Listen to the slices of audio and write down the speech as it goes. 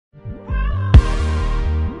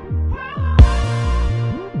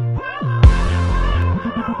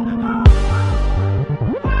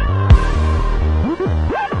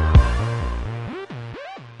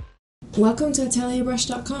Welcome to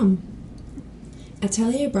atelierbrush.com.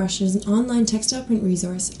 Atelier Brush is an online textile print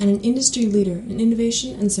resource and an industry leader in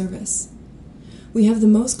innovation and service. We have the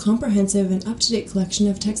most comprehensive and up-to-date collection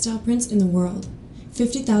of textile prints in the world,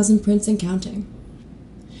 50,000 prints and counting.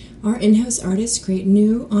 Our in-house artists create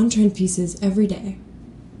new, on-trend pieces every day.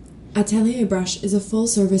 Atelier Brush is a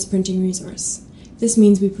full-service printing resource. This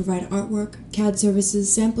means we provide artwork, CAD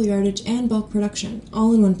services, sample yardage, and bulk production,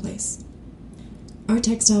 all in one place. Our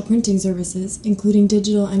textile printing services, including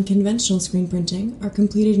digital and conventional screen printing, are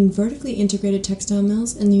completed in vertically integrated textile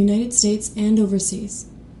mills in the United States and overseas.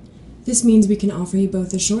 This means we can offer you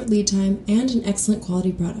both a short lead time and an excellent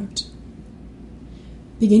quality product.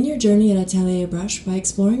 Begin your journey at Atelier Brush by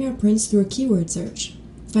exploring our prints through a keyword search.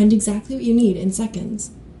 Find exactly what you need in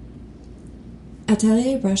seconds.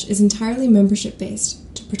 Atelier Brush is entirely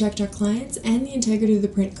membership-based to protect our clients and the integrity of the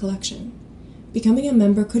print collection. Becoming a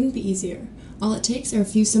member couldn't be easier. All it takes are a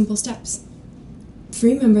few simple steps.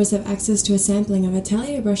 Free members have access to a sampling of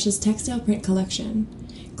Atelier Brush's textile print collection.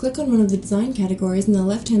 Click on one of the design categories on the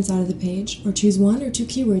left-hand side of the page, or choose one or two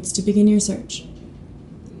keywords to begin your search.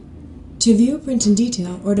 To view a print in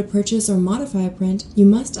detail or to purchase or modify a print, you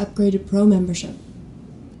must upgrade to Pro membership.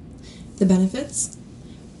 The benefits?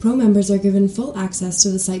 Pro members are given full access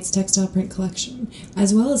to the site's textile print collection,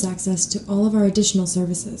 as well as access to all of our additional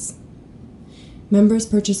services. Members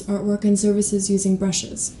purchase artwork and services using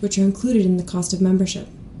brushes, which are included in the cost of membership.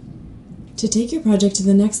 To take your project to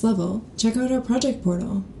the next level, check out our project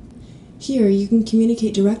portal. Here, you can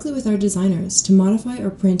communicate directly with our designers to modify or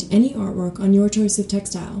print any artwork on your choice of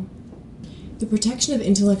textile. The protection of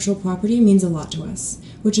intellectual property means a lot to us,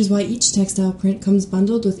 which is why each textile print comes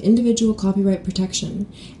bundled with individual copyright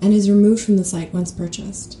protection and is removed from the site once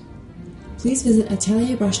purchased. Please visit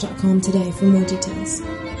atelierbrush.com today for more details.